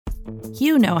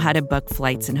You know how to book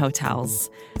flights and hotels.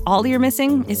 All you're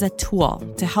missing is a tool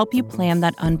to help you plan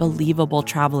that unbelievable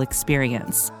travel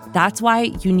experience. That's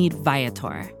why you need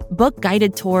Viator. Book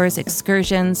guided tours,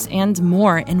 excursions, and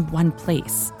more in one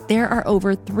place. There are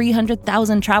over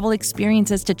 300,000 travel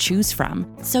experiences to choose from,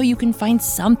 so you can find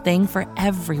something for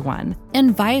everyone.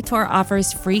 And Viator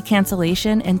offers free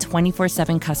cancellation and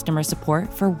 24/7 customer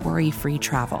support for worry-free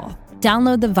travel.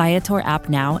 Download the Viator app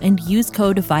now and use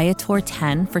code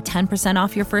Viator10 for 10%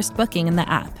 off your first booking in the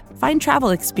app. Find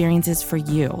travel experiences for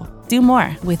you. Do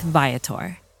more with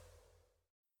Viator.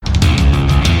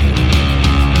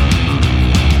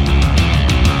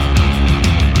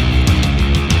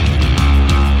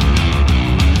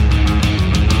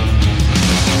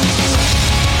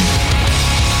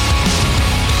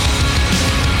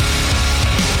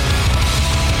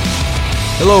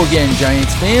 Hello again,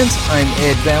 Giants fans. I'm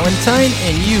Ed Valentine,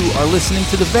 and you are listening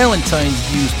to the Valentine's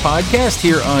Views podcast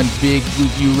here on Big Blue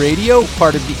View Radio,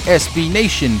 part of the SB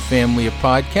Nation family of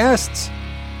podcasts.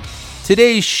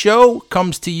 Today's show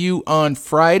comes to you on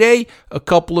Friday, a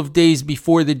couple of days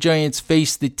before the Giants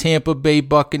face the Tampa Bay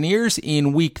Buccaneers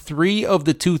in Week 3 of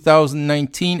the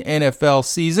 2019 NFL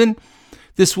season.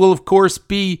 This will, of course,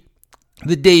 be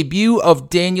the debut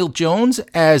of Daniel Jones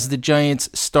as the Giants'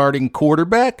 starting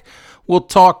quarterback. We'll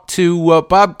talk to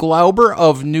Bob Glauber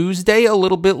of Newsday a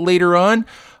little bit later on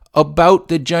about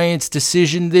the Giants'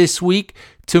 decision this week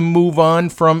to move on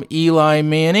from Eli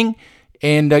Manning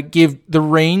and give the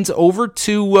reins over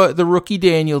to the rookie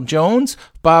Daniel Jones.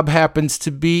 Bob happens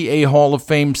to be a Hall of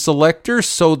Fame selector,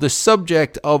 so the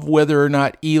subject of whether or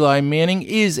not Eli Manning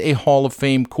is a Hall of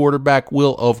Fame quarterback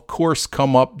will, of course,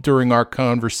 come up during our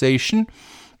conversation.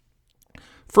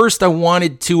 First, I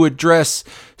wanted to address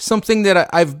something that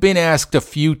I've been asked a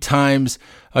few times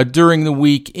during the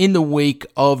week in the wake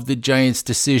of the Giants'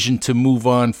 decision to move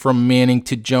on from Manning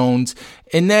to Jones,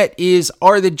 and that is,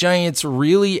 are the Giants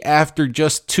really, after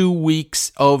just 2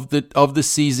 weeks of the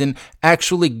season,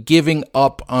 actually giving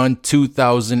up on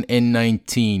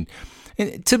 2019?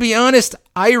 And to be honest,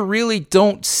 I really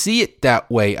don't see it that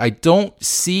way. I don't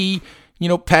see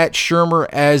Pat Shurmur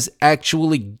as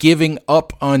actually giving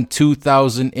up on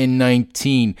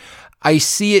 2019. I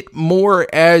see it more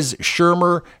as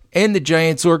Shurmur and the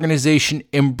Giants organization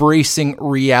embracing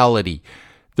reality.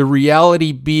 The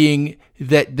reality being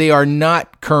that they are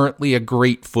not currently a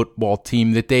great football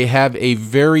team, that they have a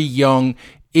very young,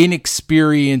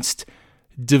 inexperienced,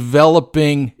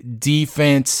 developing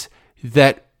defense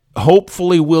that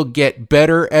hopefully will get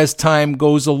better as time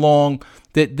goes along,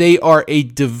 that they are a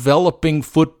developing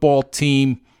football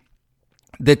team,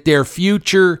 that their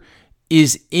future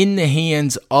is in the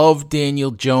hands of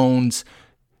Daniel Jones,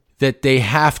 that they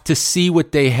have to see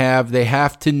what they have. They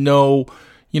have to know,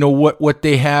 what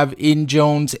they have in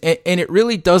Jones. And it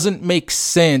really doesn't make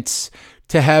sense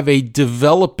to have a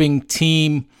developing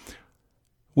team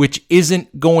which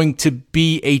isn't going to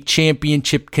be a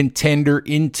championship contender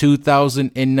in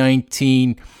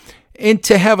 2019, and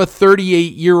to have a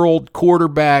 38-year-old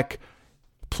quarterback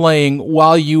playing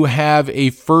while you have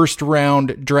a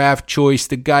first-round draft choice,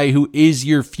 the guy who is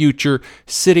your future,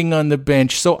 sitting on the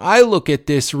bench. So I look at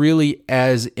this really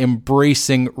as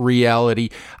embracing reality.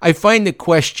 I find the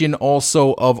question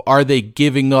also of are they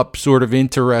giving up sort of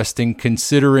interesting,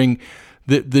 considering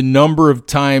the number of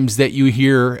times that you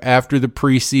hear after the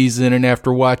preseason and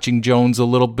after watching Jones a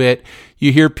little bit,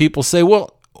 you hear people say,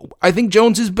 well, I think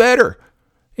Jones is better.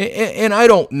 And I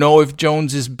don't know if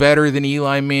Jones is better than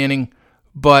Eli Manning,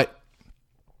 but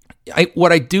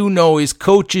what I do know is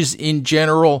coaches in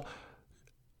general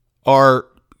are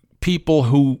people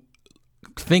who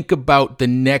think about the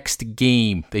next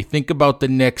game. They think about the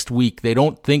next week. They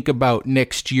don't think about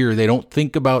next year. They don't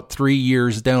think about 3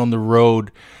 years down the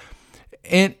road.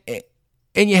 And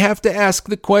you have to ask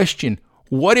the question,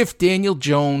 what if Daniel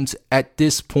Jones at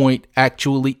this point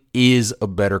actually is a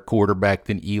better quarterback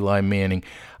than Eli Manning?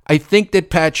 I think that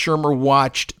Pat Shurmur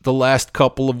watched the last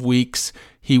couple of weeks.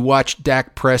 He watched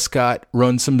Dak Prescott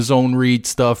run some zone read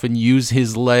stuff and use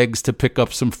his legs to pick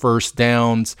up some first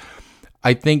downs.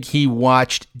 I think he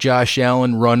watched Josh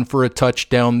Allen run for a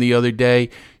touchdown the other day,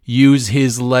 use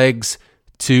his legs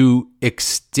to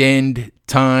extend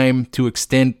time, to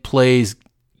extend plays,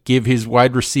 give his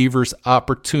wide receivers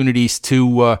opportunities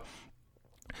to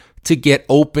get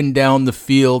open down the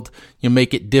field. You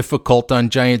make it difficult on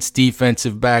Giants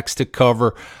defensive backs to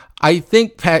cover. I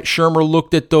think Pat Shurmur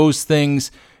looked at those things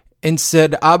and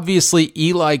said, obviously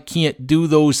Eli can't do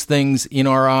those things in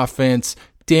our offense.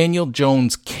 Daniel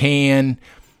Jones can,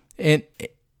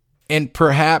 and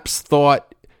perhaps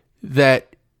thought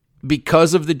that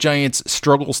because of the Giants'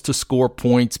 struggles to score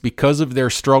points, because of their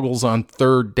struggles on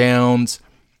third downs,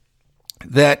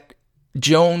 that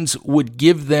Jones would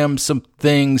give them some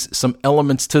things, some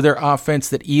elements to their offense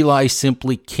that Eli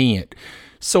simply can't.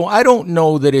 So I don't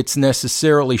know that it's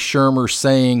necessarily Shurmur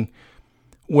saying,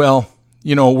 well,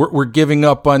 we're giving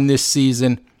up on this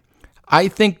season. I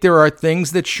think there are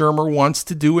things that Shurmur wants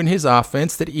to do in his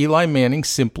offense that Eli Manning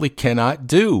simply cannot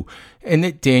do, and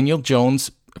that Daniel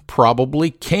Jones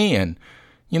probably can.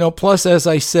 Plus, as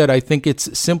I said, I think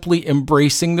it's simply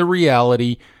embracing the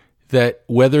reality that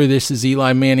whether this is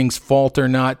Eli Manning's fault or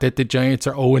not, that the Giants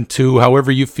are 0-2,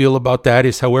 however you feel about that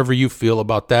is however you feel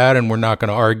about that, and we're not going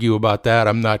to argue about that.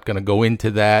 I'm not going to go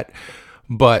into that.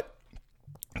 But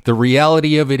the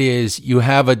reality of it is you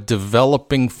have a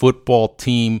developing football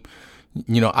team.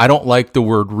 I don't like the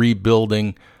word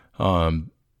rebuilding. Dave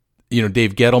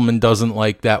Gettleman doesn't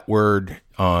like that word.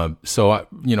 So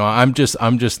I'm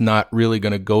just not really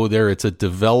going to go there. It's a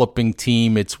developing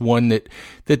team. It's one that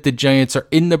the Giants are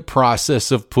in the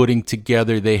process of putting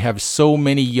together. They have so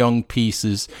many young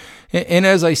pieces. And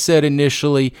as I said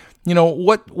initially,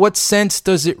 what sense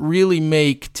does it really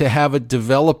make to have a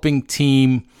developing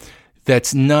team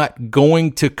that's not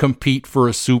going to compete for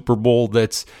a Super Bowl,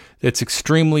 that's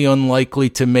extremely unlikely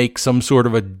to make some sort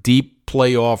of a deep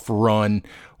playoff run?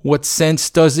 What sense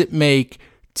does it make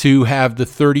to have the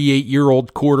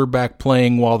 38-year-old quarterback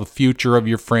playing while the future of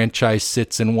your franchise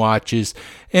sits and watches?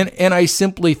 And I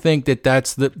simply think that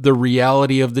that's the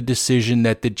reality of the decision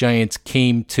that the Giants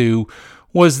came to,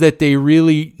 was that they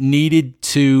really needed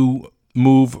to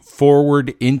move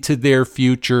forward into their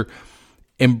future,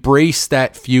 embrace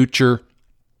that future.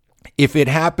 If it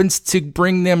happens to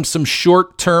bring them some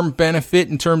short-term benefit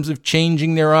in terms of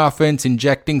changing their offense,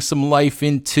 injecting some life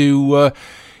into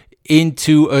an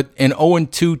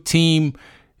 0-2 team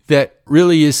that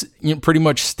really is pretty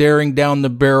much staring down the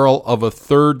barrel of a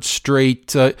third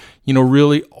straight,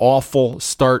 really awful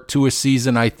start to a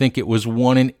season. I think it was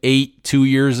 1-8 2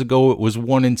 years ago. It was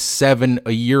 1-7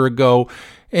 a year ago.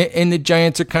 And the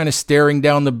Giants are kind of staring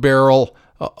down the barrel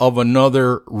of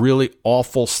another really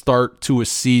awful start to a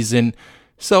season.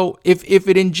 So if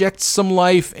it injects some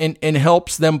life and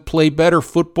helps them play better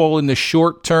football in the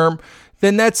short term,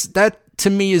 then that to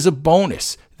me is a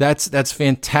bonus. That's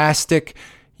fantastic,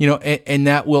 and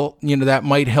that will, that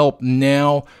might help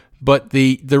now. But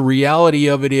the reality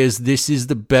of it is, this is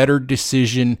the better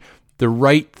decision, the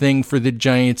right thing for the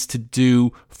Giants to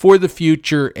do for the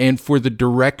future and for the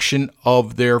direction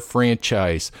of their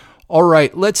franchise. All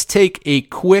right, let's take a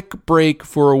quick break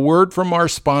for a word from our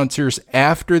sponsors.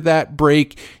 After that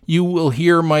break, you will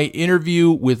hear my interview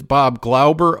with Bob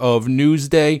Glauber of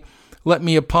Newsday. Let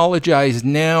me apologize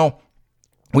now.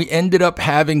 We ended up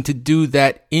having to do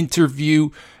that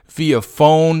interview via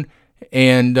phone,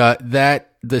 and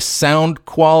the sound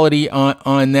quality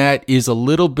on that is a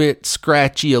little bit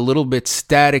scratchy, a little bit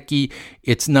staticky.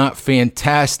 It's not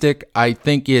fantastic. I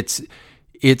think it's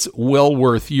well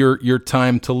worth your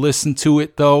time to listen to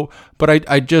it, though. But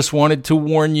I just wanted to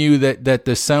warn you that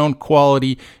the sound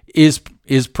quality is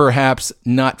perhaps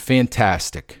not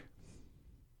fantastic.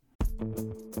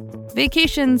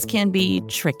 Vacations can be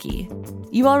tricky.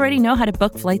 You already know how to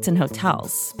book flights and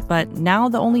hotels, but now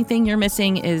the only thing you're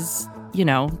missing is,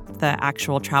 the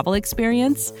actual travel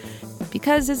experience.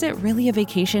 Because is it really a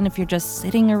vacation if you're just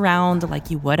sitting around like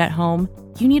you would at home?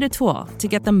 You need a tool to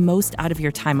get the most out of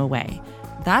your time away.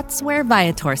 That's where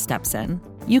Viator steps in.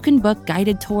 You can book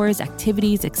guided tours,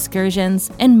 activities,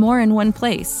 excursions, and more in one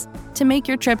place to make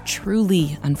your trip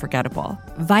truly unforgettable.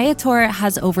 Viator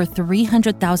has over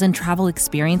 300,000 travel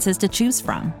experiences to choose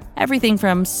from. Everything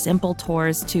from simple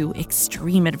tours to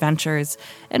extreme adventures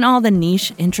and all the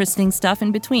niche, interesting stuff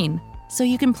in between. So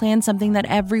you can plan something that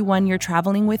everyone you're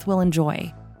traveling with will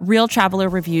enjoy. Real traveler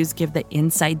reviews give the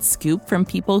inside scoop from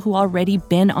people who already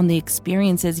been on the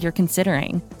experiences you're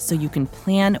considering, so you can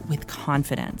plan with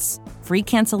confidence. Free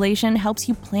cancellation helps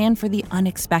you plan for the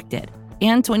unexpected.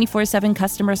 And 24/7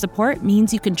 customer support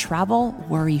means you can travel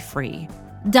worry-free.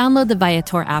 Download the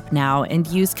Viator app now and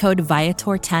use code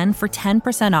Viator10 for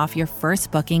 10% off your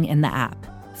first booking in the app.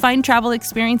 Find travel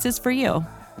experiences for you.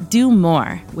 Do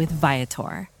more with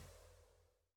Viator.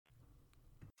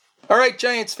 All right,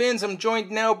 Giants fans, I'm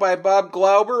joined now by Bob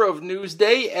Glauber of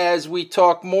Newsday as we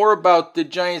talk more about the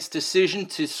Giants' decision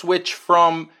to switch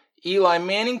from Eli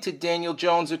Manning to Daniel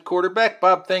Jones at quarterback.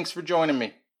 Bob, thanks for joining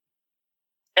me.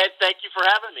 Ed, thank you for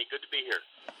having me. Good to be here.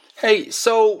 Hey,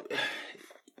 so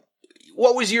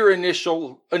what was your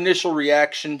initial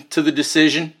reaction to the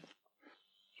decision?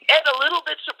 Ed, a little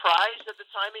bit surprised at the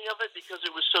timing of it because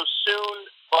it was so soon,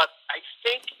 but I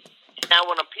think Now,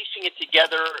 when I'm piecing it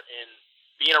together and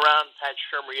being around Pat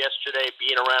Shurmur yesterday,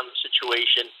 being around the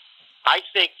situation, I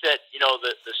think that,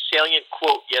 the salient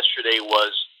quote yesterday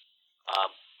was,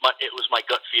 it was my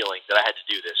gut feeling that I had to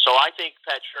do this. So I think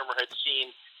Pat Shurmur had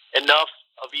seen enough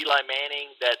of Eli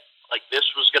Manning that, this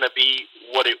was going to be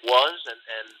what it was,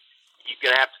 and you're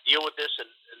going to have to deal with this, and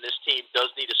this team does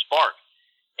need a spark.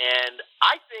 And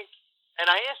I think,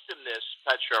 and I asked him this,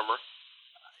 Pat Shurmur,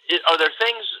 are there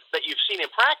things that you've seen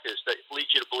in practice that lead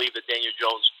you to believe that Daniel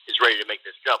Jones is ready to make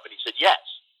this jump? And he said yes.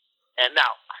 And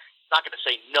now, I'm not going to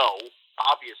say no,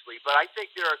 obviously, but I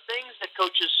think there are things that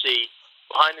coaches see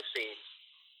behind the scenes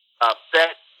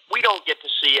that we don't get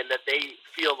to see, and that they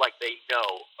feel like they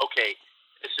know, okay,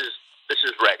 this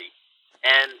is ready.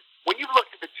 And when you look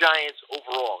at the Giants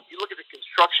overall, you look at the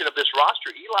construction of this roster,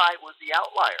 Eli was the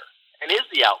outlier and is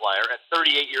the outlier at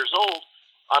 38 years old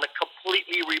on a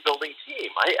completely rebuilding team.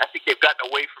 I think they've gotten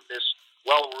away from this,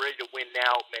 well, we're ready to win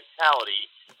now mentality.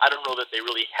 I don't know that they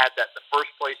really had that in the first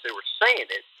place. They were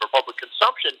saying it for public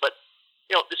consumption, but,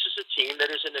 this is a team that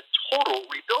is in a total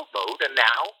rebuild mode, and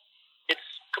now it's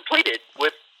completed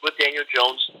with Daniel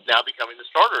Jones now becoming the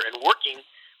starter and working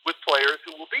with players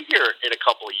who will be here in a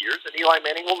couple of years, and Eli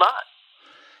Manning will not.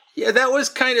 Yeah, that was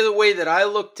kind of the way that I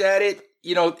looked at it.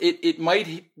 It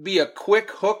might be a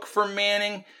quick hook for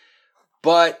Manning,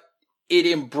 but it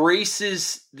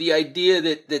embraces the idea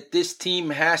that this team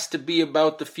has to be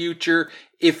about the future.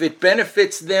 If it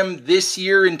benefits them this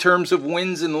year in terms of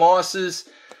wins and losses,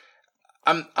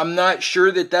 I'm not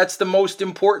sure that that's the most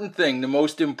important thing. The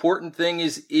most important thing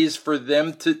is for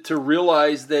them to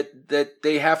realize that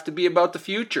they have to be about the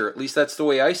future. At least that's the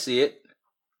way I see it.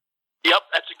 Yep,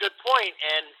 that's a good point.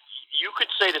 And you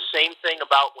could say the same thing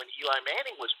about when Eli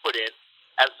Manning was put in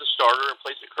as the starter in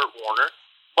place of Kurt Warner.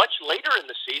 Much later in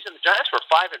the season, the Giants were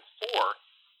 5-4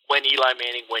 when Eli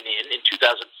Manning went in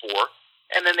 2004,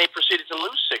 and then they proceeded to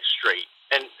lose 6 straight.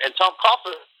 And Tom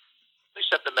Coughlin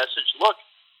sent the message, look,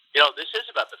 this is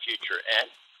about the future,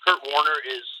 and Kurt Warner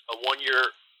is on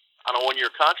a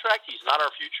one-year contract. He's not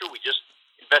our future. We just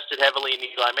invested heavily in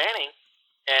Eli Manning,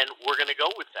 and we're going to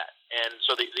go with that. And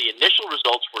so the initial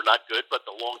results were not good, but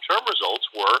the long-term results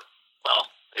were, well,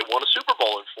 they won a Super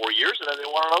Bowl in 4 years, and then they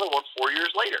won another one 4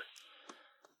 years later.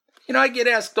 I get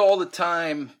asked all the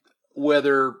time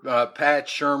whether Pat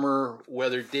Shurmur,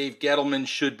 whether Dave Gettleman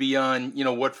should be on,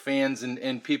 what fans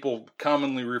and people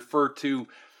commonly refer to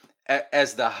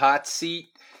as the hot seat.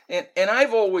 And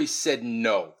I've always said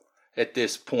no at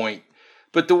this point.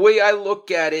 But the way I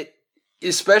look at it,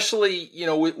 especially,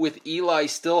 with Eli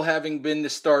still having been the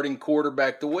starting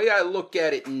quarterback, the way I look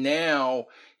at it now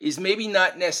is maybe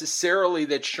not necessarily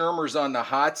that Shurmur's on the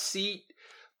hot seat,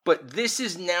 but this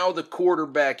is now the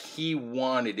quarterback he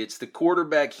wanted. It's the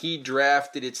quarterback he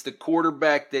drafted. It's the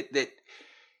quarterback that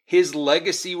his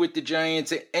legacy with the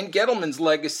Giants and Gettleman's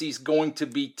legacy is going to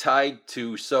be tied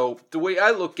to. So the way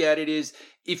I look at it is,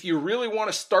 if you really want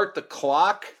to start the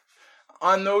clock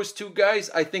on those two guys,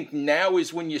 I think now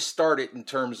is when you start it in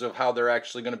terms of how they're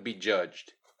actually going to be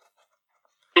judged.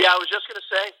 Yeah, I was just going to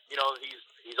say,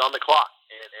 he's on the clock,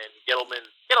 and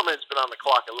Gettleman's been on the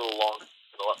clock a little long.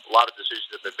 A lot of decisions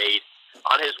have been made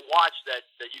on his watch that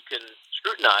you can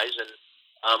scrutinize, and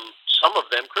some of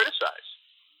them criticize.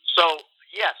 So,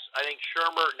 yes, I think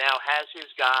Shurmur now has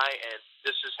his guy, and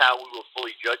this is how we will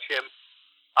fully judge him.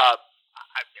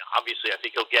 Obviously, I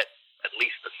think he'll get at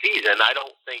least the season. I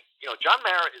don't think, John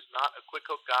Mara is not a quick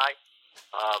hook guy.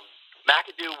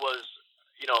 McAdoo was,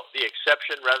 the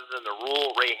exception rather than the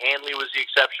rule. Ray Handley was the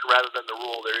exception rather than the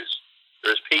rule.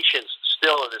 There's patience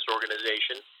still in this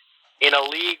organization, in a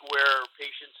league where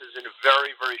patience is in a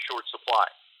very, very short supply.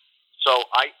 So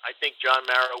I think John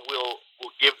Mara will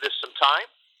give this some time.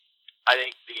 I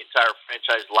think the entire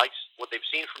franchise likes what they've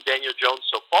seen from Daniel Jones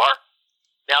so far.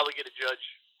 Now they get to judge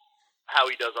how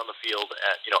he does on the field,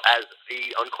 as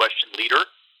the unquestioned leader.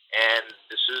 And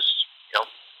this is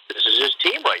his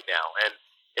team right now. And,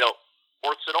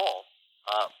 warts and all,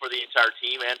 for the entire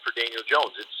team and for Daniel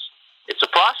Jones. It's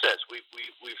a process.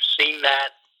 We've seen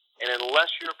that. And unless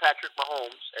you're Patrick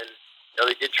Mahomes, and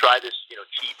they did try this,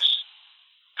 Chiefs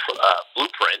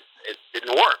blueprint, it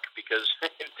didn't work because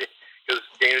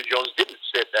Daniel Jones didn't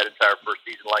sit that entire first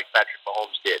season like Patrick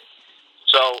Mahomes did.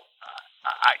 So,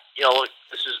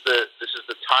 this is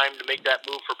the time to make that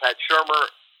move for Pat Shurmur.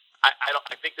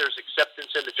 I think there's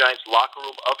acceptance in the Giants locker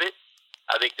room of it.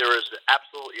 I think there is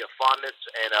absolutely a fondness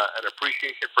and an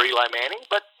appreciation for Eli Manning,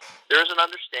 but there is an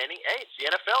understanding. Hey, it's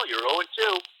the NFL. You're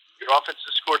 0-2. Your offense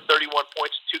has scored 31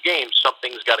 points in 2 games.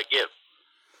 Something's got to give.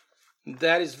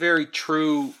 That is very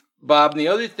true, Bob. And the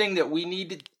other thing that we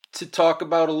need to talk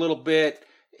about a little bit,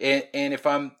 And if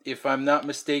I'm not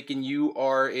mistaken, you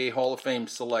are a Hall of Fame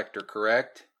selector,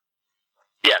 correct?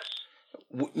 Yes.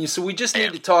 So we just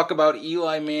need to talk about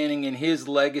Eli Manning and his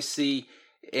legacy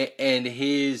and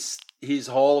his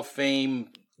Hall of Fame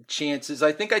chances.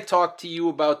 I think I talked to you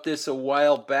about this a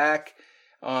while back,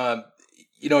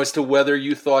 as to whether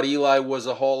you thought Eli was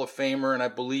a Hall of Famer, and I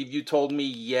believe you told me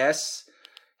yes.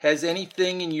 Has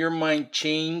anything in your mind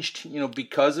changed,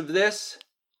 because of this?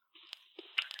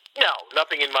 No,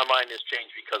 nothing in my mind has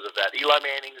changed because of that. Eli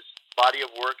Manning's body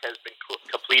of work has been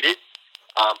completed,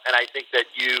 and I think that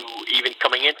you, even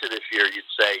coming into this year,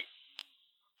 you'd say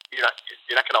you're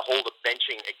not going to hold a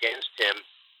benching against him.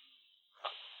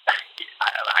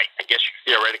 I guess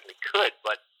you theoretically could,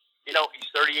 but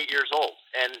he's 38 years old,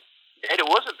 and it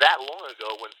wasn't that long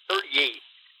ago when 38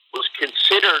 was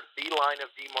considered the line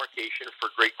of demarcation for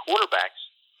great quarterbacks,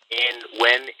 and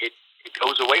when it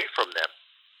goes away from them.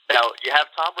 Now, you have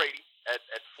Tom Brady at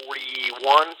 41,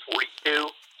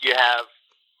 42. You have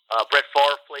Brett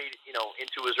Favre played,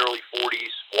 into his early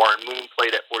 40s. Warren Moon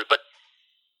played at 40. But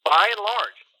by and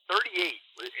large, 38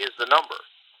 is the number.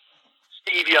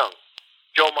 Steve Young,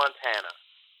 Joe Montana,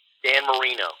 Dan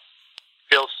Marino,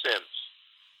 Phil Simms,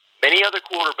 many other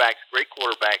quarterbacks, great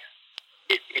quarterbacks,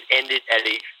 it ended at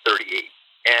age 38.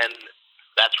 And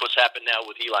that's what's happened now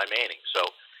with Eli Manning. So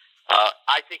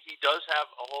I think he does have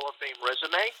a Hall of Fame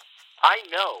resume. I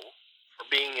know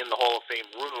from being in the Hall of Fame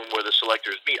room where the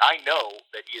selectors meet, I know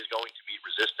that he is going to meet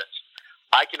resistance.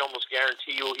 I can almost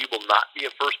guarantee you he will not be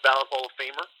a first ballot Hall of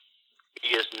Famer.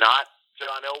 He is not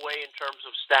John Elway in terms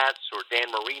of stats, or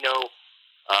Dan Marino,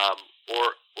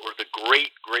 or the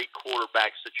great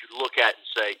quarterbacks that you look at and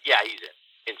say, yeah, he's in,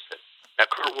 instant. Now,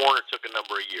 Kurt Warner took a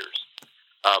number of years.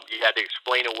 You had to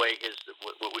explain away his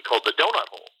what we call the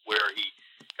donut hole, where he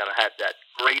kind of had that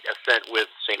great ascent with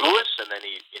St. Louis, and then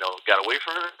he got away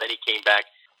from it. Then he came back.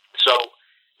 So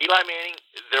Eli Manning,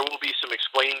 there will be some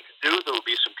explaining to do. There will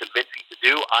be some convincing to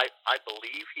do. I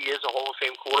believe he is a Hall of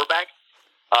Fame quarterback,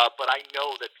 but I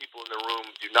know that people in the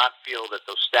room do not feel that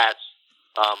those stats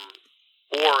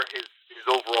or his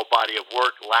overall body of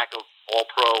work, lack of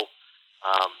All-Pro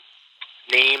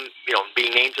name,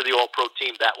 being named to the All-Pro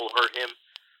team, that will hurt him.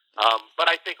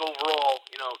 But I think overall,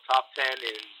 top 10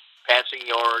 in passing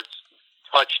yards,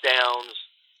 touchdowns.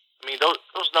 I mean,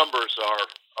 those numbers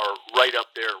are right up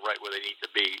there, right where they need to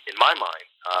be, in my mind,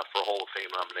 for Hall of Fame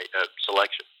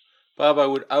selection. Bob,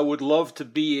 I would love to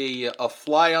be a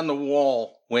fly on the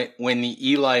wall when the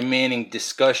Eli Manning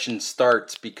discussion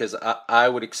starts, because I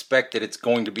would expect that it's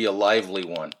going to be a lively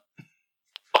one.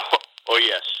 Oh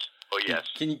yes.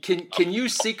 Can you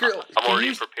secretly? I'm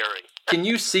already preparing. Can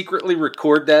you secretly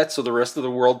record that so the rest of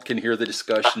the world can hear the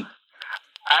discussion?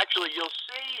 Actually, you'll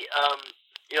see.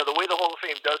 The way the Hall of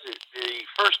Fame does it, the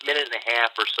first minute and a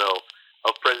half or so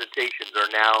of presentations are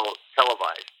now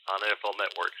televised on NFL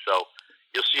Network. So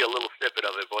you'll see a little snippet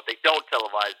of it. But what they don't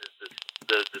televise is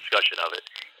the discussion of it.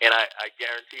 And I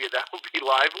guarantee you that will be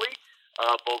lively,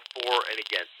 both for and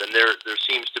against. And there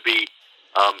seems to be.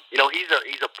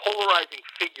 He's a polarizing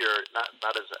figure,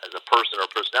 not as a person or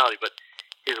a personality, but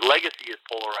his legacy is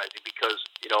polarizing because,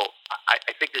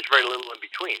 I think there's very little in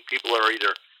between. People are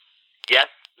either yes,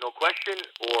 no question,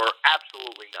 or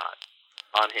absolutely not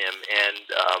on him. And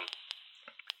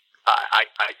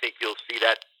I think you'll see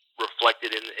that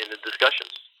reflected in the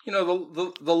discussions.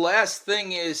 The last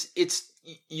thing is,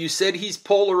 you said he's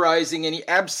polarizing, and he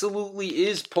absolutely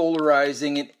is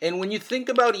polarizing. And when you think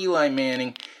about Eli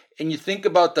Manning, and you think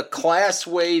about the class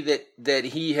way that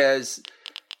he has,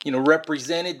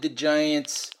 represented the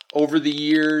Giants over the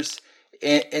years,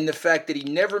 and the fact that he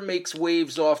never makes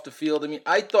waves off the field. I mean,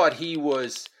 I thought he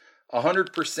was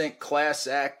 100% class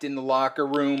act in the locker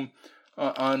room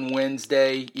on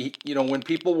Wednesday. When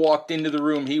people walked into the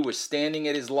room, he was standing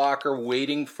at his locker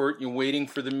waiting for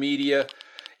the media.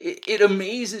 It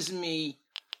amazes me,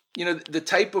 the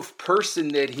type of person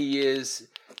that he is,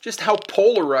 just how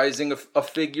polarizing a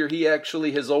figure he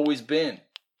actually has always been.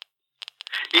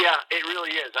 Yeah, it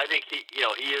really is. I think he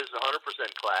is 100%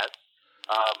 class.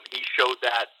 He showed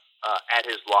that at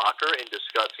his locker in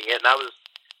discussing it, and I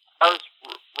was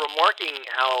remarking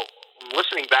how,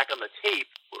 listening back on the tape,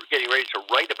 we're getting ready to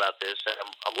write about this, and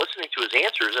I'm listening to his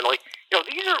answers, and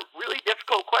these are really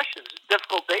difficult questions. It's a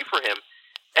difficult day for him,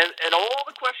 and all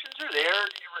the questions are there.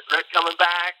 Do you regret coming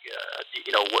back?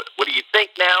 What do you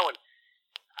think now?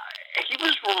 And he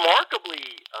was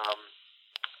remarkably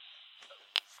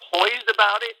poised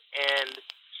about it and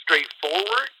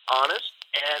straightforward, honest,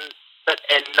 and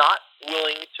not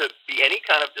willing to be any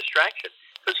kind of distraction,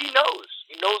 because he knows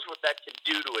what that can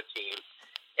do to a team,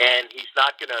 and he's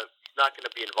not gonna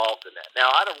be involved in that.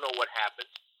 Now, I don't know what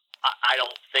happens I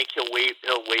don't think he'll waive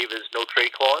his no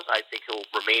trade clause. I think he'll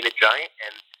remain a Giant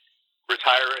and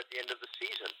retire at the end of the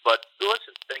season. But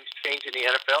listen, things change in the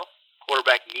NFL.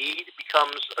 Quarterback need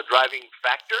becomes a driving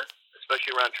factor,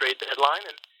 especially around trade deadline,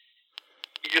 and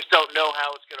you just don't know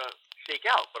how it's going to shake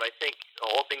out. But I think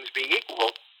all things being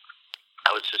equal,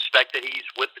 I would suspect that he's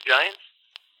with the Giants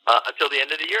until the end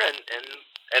of the year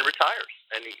and retires.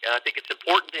 And I think it's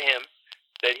important to him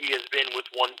that he has been with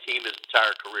one team his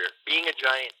entire career. Being a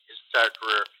Giant his entire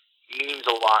career means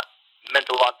a lot, meant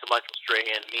a lot to Michael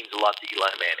Strahan, means a lot to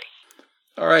Eli Manning.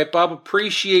 All right, Bob,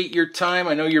 appreciate your time.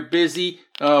 I know you're busy.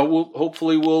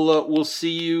 Hopefully we'll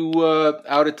see you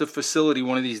out at the facility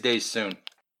one of these days soon.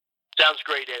 Sounds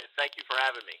great, Ed. Thank you for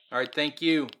having me. All right, thank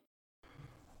you.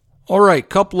 All right,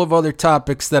 couple of other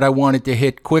topics that I wanted to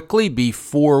hit quickly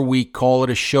before we call it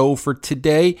a show for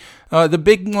today. The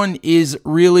big one is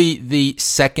really the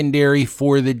secondary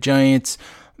for the Giants.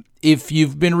 If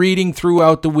you've been reading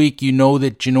throughout the week, you know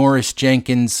that Janoris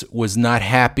Jenkins was not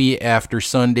happy after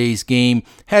Sunday's game,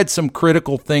 had some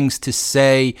critical things to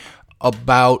say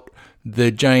about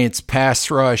the Giants'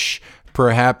 pass rush,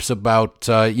 perhaps about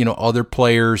other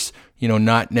players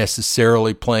not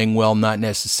necessarily playing well, not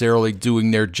necessarily doing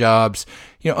their jobs.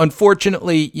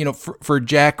 Unfortunately, for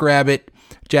Jack Rabbit,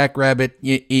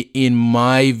 in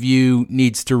my view,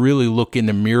 needs to really look in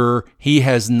the mirror. He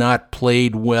has not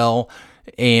played well,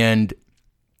 and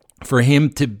for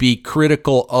him to be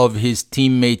critical of his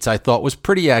teammates, I thought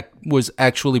was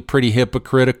actually pretty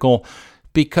hypocritical,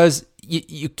 because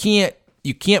you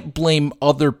can't blame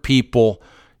other people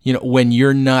when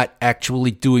you're not actually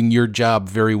doing your job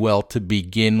very well to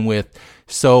begin with.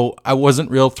 So I wasn't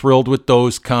real thrilled with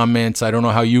those comments. I don't know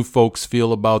how you folks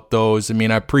feel about those. I mean,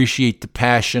 I appreciate the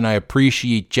passion. I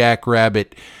appreciate Jack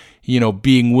Rabbit,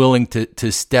 being willing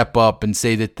to step up and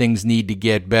say that things need to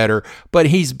get better, but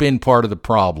he's been part of the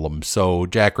problem. So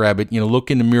Jack Rabbit,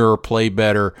 look in the mirror, play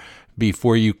better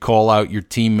before you call out your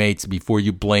teammates, before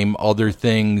you blame other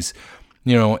things,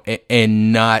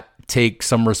 and not take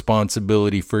some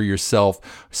responsibility for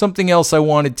yourself. Something else I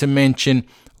wanted to mention,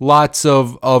 lots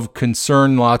of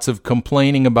concern, lots of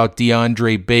complaining about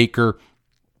DeAndre Baker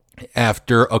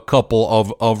after a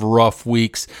couple of rough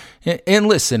weeks. And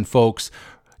listen, folks,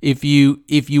 if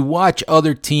you watch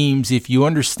other teams, if you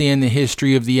understand the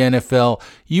history of the NFL,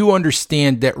 you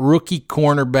understand that rookie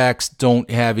cornerbacks don't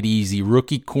have it easy.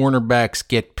 Rookie cornerbacks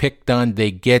get picked on,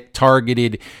 they get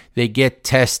targeted, they get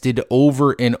tested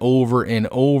over and over and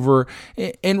over.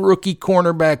 And rookie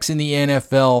cornerbacks in the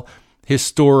NFL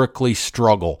historically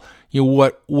struggle.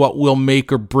 What will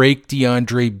make or break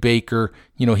DeAndre Baker,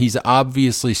 he's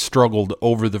obviously struggled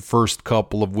over the first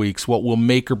couple of weeks. What will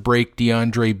make or break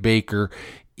DeAndre Baker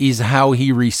is how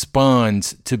he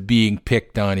responds to being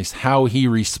picked on, is how he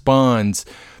responds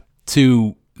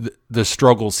to the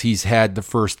struggles he's had the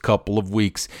first couple of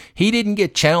weeks. He didn't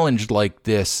get challenged like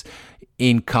this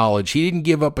in college. He didn't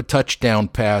give up a touchdown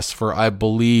pass for, I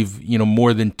believe,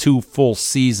 more than 2 full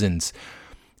seasons.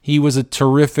 He was a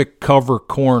terrific cover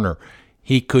corner.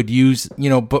 He could use,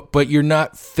 but you're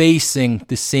not facing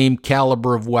the same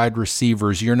caliber of wide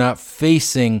receivers. You're not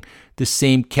facing the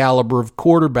same caliber of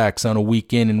quarterbacks on a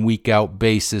week in and week out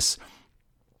basis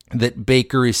that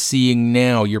Baker is seeing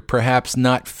now. You're perhaps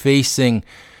not facing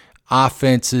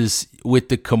offenses with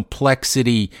the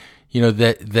complexity,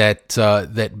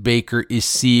 that Baker is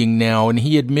seeing now. And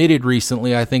he admitted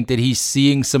recently, I think, that he's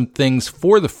seeing some things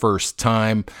for the first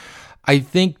time. I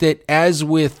think that as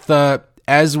with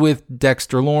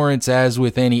Dexter Lawrence, as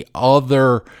with any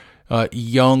other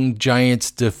young Giants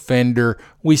defender,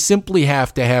 we simply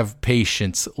have to have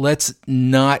patience. Let's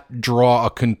not draw a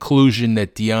conclusion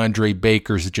that DeAndre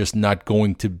Baker's just not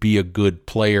going to be a good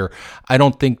player. I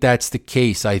don't think that's the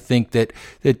case. I think that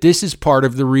this is part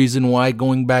of the reason why,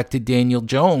 going back to Daniel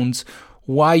Jones,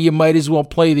 why you might as well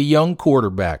play the young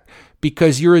quarterback,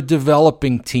 because you're a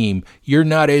developing team. You're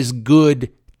not as good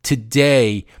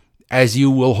today as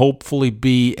you will hopefully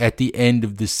be at the end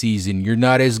of the season. You're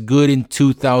not as good in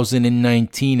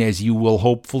 2019 as you will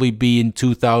hopefully be in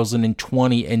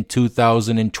 2020 and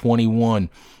 2021.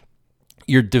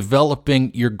 You're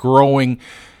developing, you're growing.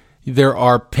 There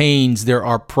are pains, there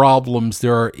are problems,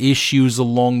 there are issues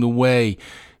along the way.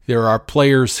 There are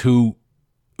players who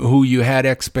you had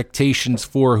expectations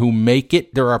for who make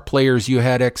it. There are players you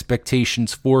had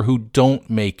expectations for who don't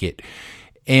make it.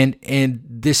 And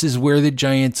this is where the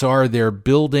Giants are. They're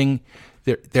building.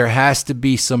 There has to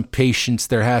be some patience.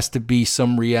 There has to be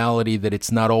some reality that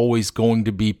it's not always going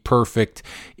to be perfect.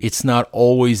 It's not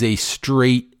always a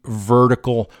straight,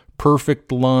 vertical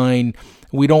perfect line.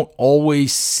 We don't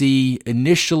always see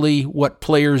initially what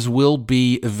players will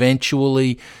be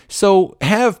eventually. So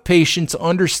have patience,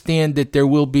 understand that there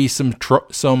will be some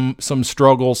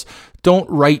struggles. Don't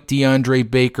write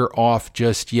DeAndre Baker off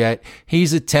just yet.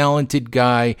 He's a talented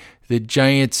guy. The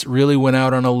Giants really went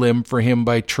out on a limb for him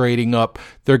by trading up.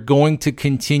 They're going to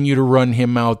continue to run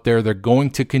him out there. They're going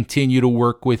to continue to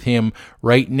work with him.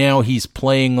 Right now, he's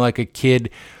playing like a kid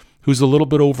who's a little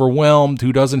bit overwhelmed,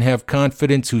 who doesn't have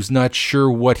confidence, who's not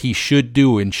sure what he should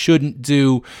do and shouldn't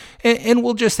do. And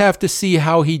we'll just have to see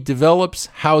how he develops,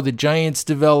 how the Giants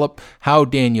develop, how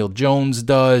Daniel Jones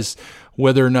does,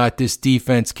 whether or not this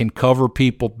defense can cover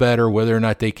people better, whether or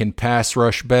not they can pass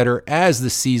rush better as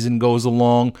the season goes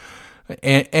along.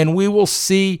 And we will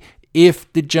see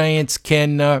if the Giants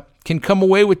can come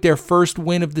away with their first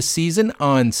win of the season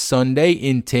on Sunday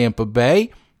in Tampa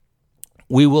Bay.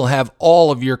 We will have all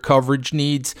of your coverage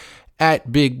needs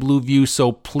at Big Blue View,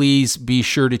 so please be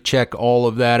sure to check all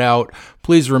of that out.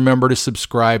 Please remember to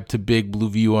subscribe to Big Blue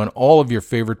View on all of your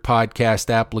favorite podcast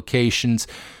applications.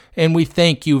 And we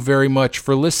thank you very much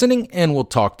for listening, and we'll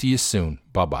talk to you soon.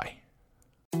 Bye-bye.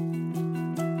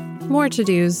 More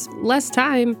to-dos, less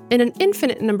time, and an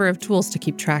infinite number of tools to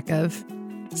keep track of.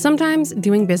 Sometimes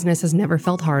doing business has never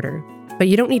felt harder, but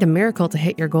you don't need a miracle to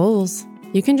hit your goals.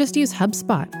 You can just use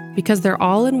HubSpot, because their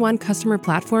all-in-one customer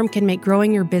platform can make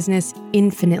growing your business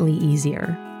infinitely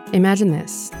easier. Imagine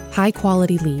this: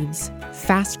 high-quality leads,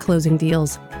 fast closing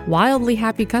deals, wildly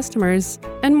happy customers,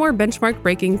 and more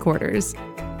benchmark-breaking quarters.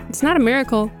 It's not a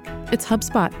miracle, it's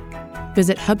HubSpot.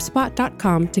 Visit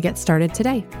HubSpot.com to get started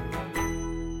today.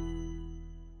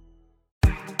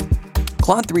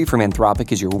 Claude 3 from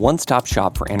Anthropic is your one-stop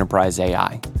shop for enterprise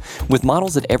AI. With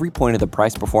models at every point of the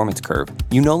price-performance curve,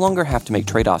 you no longer have to make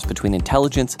trade-offs between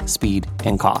intelligence, speed,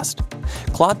 and cost.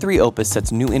 Claude 3 Opus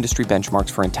sets new industry benchmarks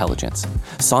for intelligence.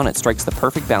 Sonnet strikes the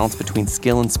perfect balance between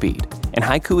skill and speed. And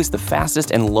Haiku is the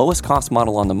fastest and lowest-cost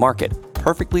model on the market,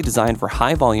 perfectly designed for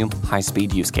high-volume,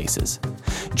 high-speed use cases.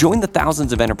 Join the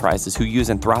thousands of enterprises who use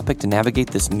Anthropic to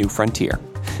navigate this new frontier.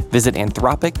 Visit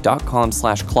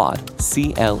anthropic.com/Claude,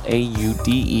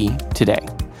 CLAUDE, today.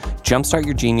 Jumpstart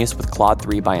your genius with Claude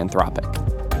 3 by Anthropic.